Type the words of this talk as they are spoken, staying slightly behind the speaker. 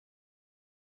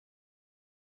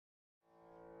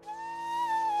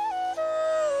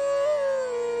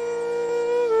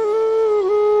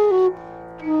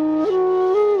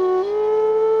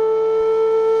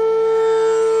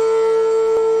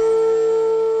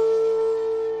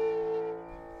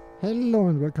Hello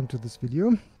and welcome to this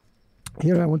video.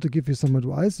 Here I want to give you some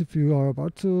advice if you are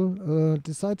about to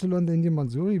decide to learn the Indian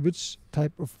Bansuri, which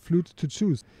type of flute to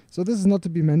choose. So this is not to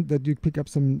be meant that you pick up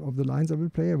some of the lines I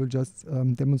will play. I will just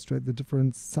demonstrate the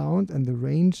different sound and the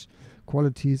range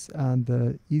qualities and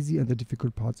the easy and the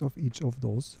difficult parts of each of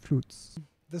those flutes.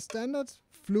 The standard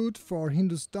flute for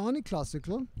Hindustani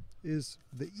classical is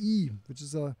the E, which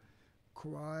is a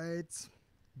quite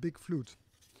big flute.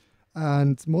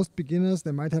 And most beginners,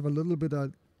 they might have a little bit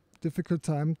of difficult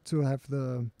time to have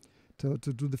to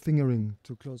do the fingering,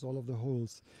 to close all of the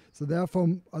holes. So therefore,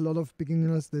 a lot of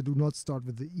beginners, they do not start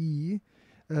with the E.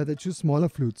 They choose smaller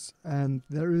flutes. And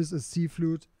there is a C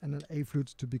flute and an A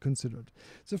flute to be considered.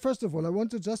 So first of all, I want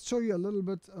to just show you a little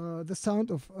bit the sound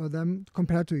of them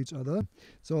compared to each other.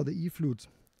 So the E flute.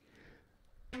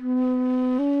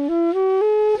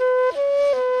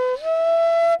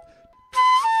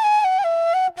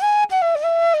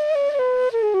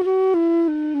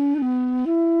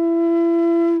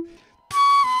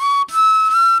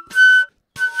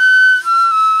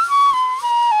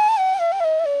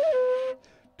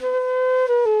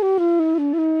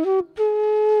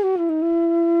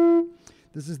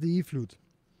 This is the E flute.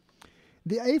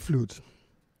 The A flute,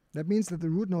 that means that the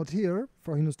root note here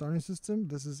for Hindustani system,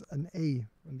 this is an A,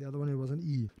 and the other one it was an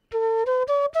E.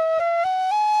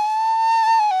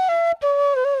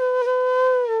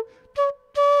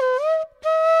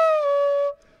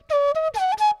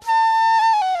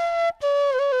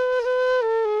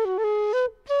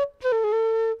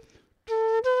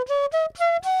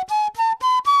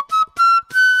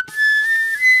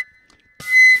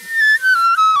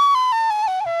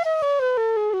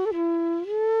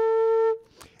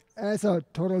 As a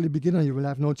totally beginner, you will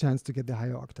have no chance to get the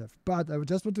higher octave. But I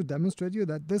just want to demonstrate you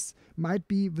that this might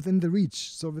be within the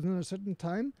reach. So within a certain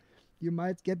time, you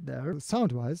might get there.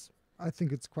 Sound-wise, I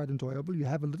think it's quite enjoyable. You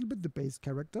have a little bit the bass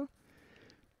character.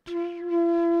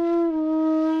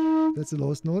 That's the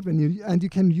lowest note. And you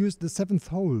can use the seventh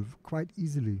hole quite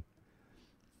easily.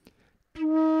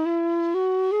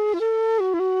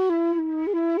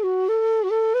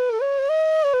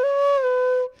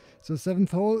 So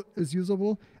seventh hole is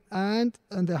usable, and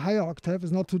the higher octave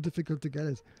is not too difficult to get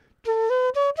it.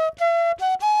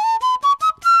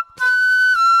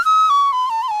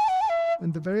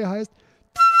 And the very highest,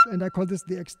 and I call this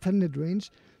the extended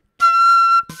range.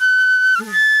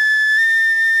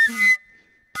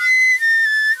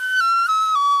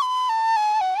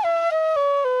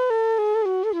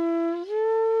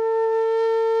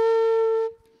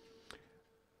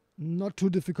 Not too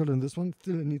difficult on this one,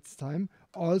 still it needs time.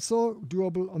 Also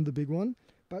doable on the big one,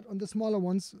 but on the smaller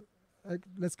ones,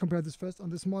 let's compare this first. On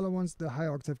the smaller ones, the high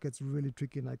octave gets really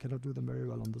tricky and I cannot do them very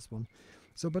well on this one.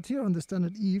 So, but here on the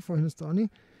standard E for Hindustani,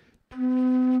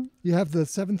 you have the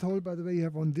seventh hole, by the way, you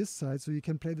have on this side, so you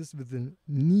can play this with the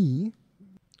knee.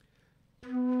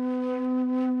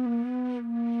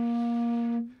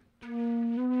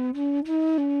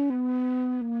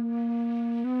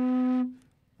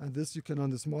 And this you can,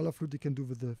 on the smaller flute, you can do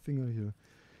with the finger here.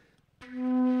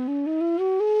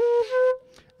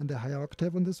 And the higher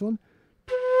octave on this one.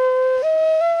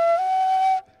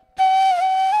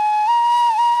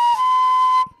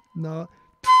 Now,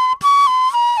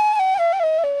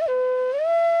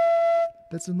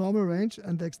 that's the normal range,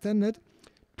 and the extended.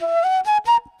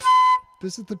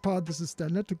 This is the part, this is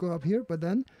standard to go up here, but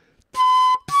then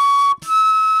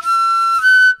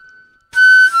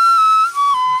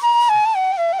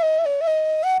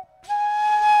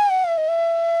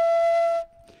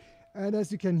and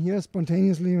as you can hear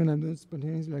spontaneously, when I'm doing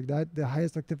spontaneously like that, the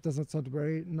highest octave does not sound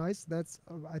very nice. That's,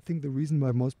 I think, the reason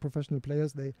why most professional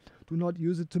players, they do not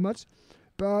use it too much.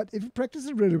 But if you practice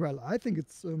it really well, I think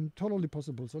it's totally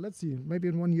possible. So let's see. Maybe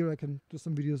in 1 year I can do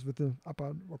some videos with the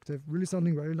upper octave really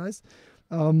sounding very nice.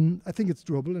 I think it's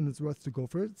doable and it's worth to go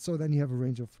for it. So then you have a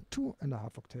range of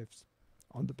 2.5 octaves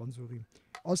on the Bansuri.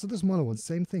 Also the smaller ones,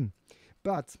 same thing.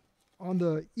 But on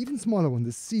the even smaller one,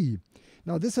 the C.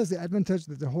 Now this has the advantage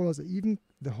that the holes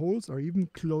are even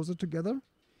closer together,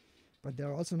 but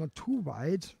they're also not too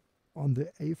wide on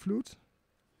the A flute.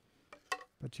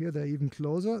 But here they're even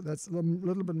closer. That's a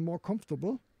little bit more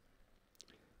comfortable.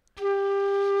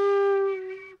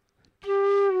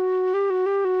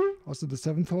 Also the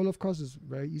seventh hole, of course, is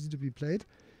very easy to be played.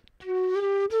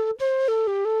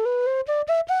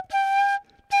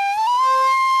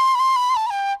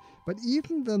 But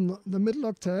even the middle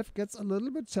octave gets a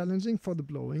little bit challenging for the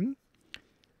blowing.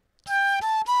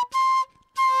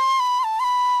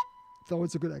 So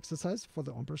it's a good exercise for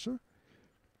the embouchure.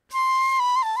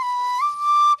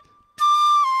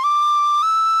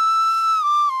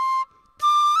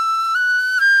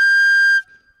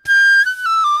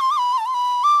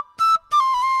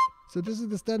 So this is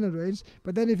the standard range.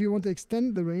 But then if you want to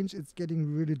extend the range, it's getting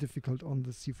really difficult on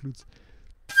the C flutes.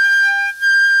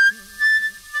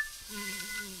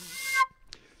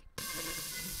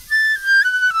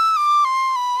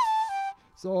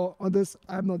 So on this,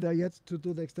 I'm not there yet to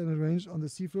do the extended range on the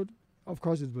C flute. Of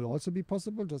course, it will also be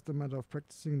possible, just a matter of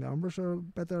practicing the embouchure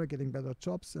better, getting better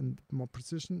chops and more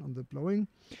precision on the blowing.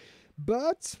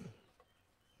 But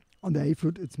on the A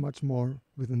flute, it's much more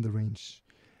within the range.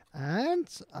 And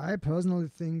I personally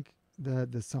think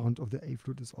that the sound of the A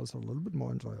flute is also a little bit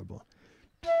more enjoyable.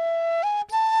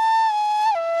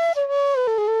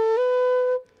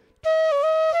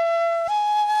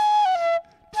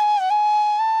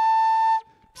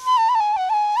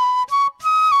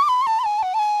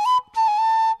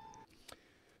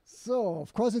 So,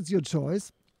 of course, it's your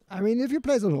choice. I mean, if you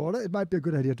place an order, it might be a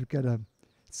good idea to get a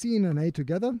C and an A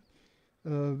together.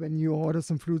 When you order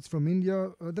some flutes from India,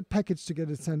 the package to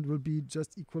get it sent will be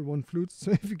just equal one flute.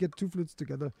 So if you get two flutes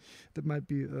together, that might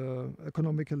be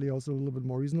economically also a little bit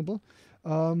more reasonable.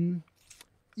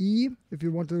 E, if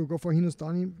you want to go for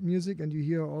Hindustani music and you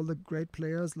hear all the great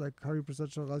players like Hari Prasad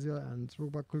Chaurasia and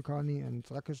Rubak Kulkarni and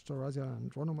Rakesh Chaurasia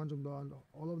and Rono Manjumdar and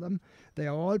all of them, they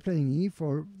are all playing E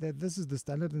for that. This is the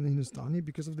standard in the Hindustani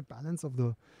because of the balance of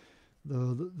the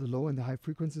low and the high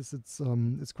frequencies.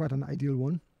 It's quite an ideal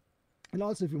one. And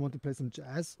also, if you want to play some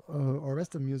jazz or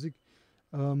Western music,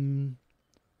 the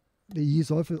E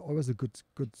is always a good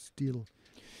deal.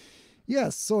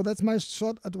 Yes, so that's my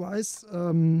short advice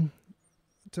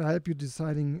to help you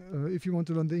deciding if you want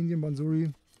to learn the Indian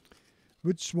Bansuri,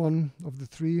 which one of the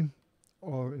three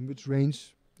or in which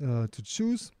range to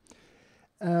choose.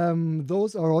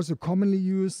 Those are also commonly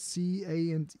used, C,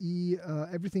 A, and E.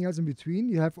 Everything else in between,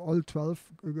 you have all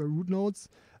 12 root notes.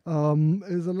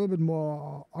 Is a little bit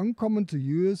more uncommon to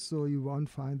use, so you won't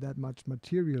find that much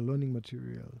learning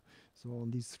material. So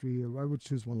on these three, I would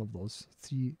choose one of those,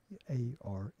 C, A,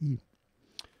 or E.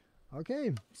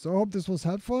 Okay, so I hope this was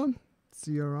helpful.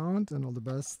 See you around and all the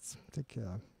best. Take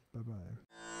care. Bye-bye.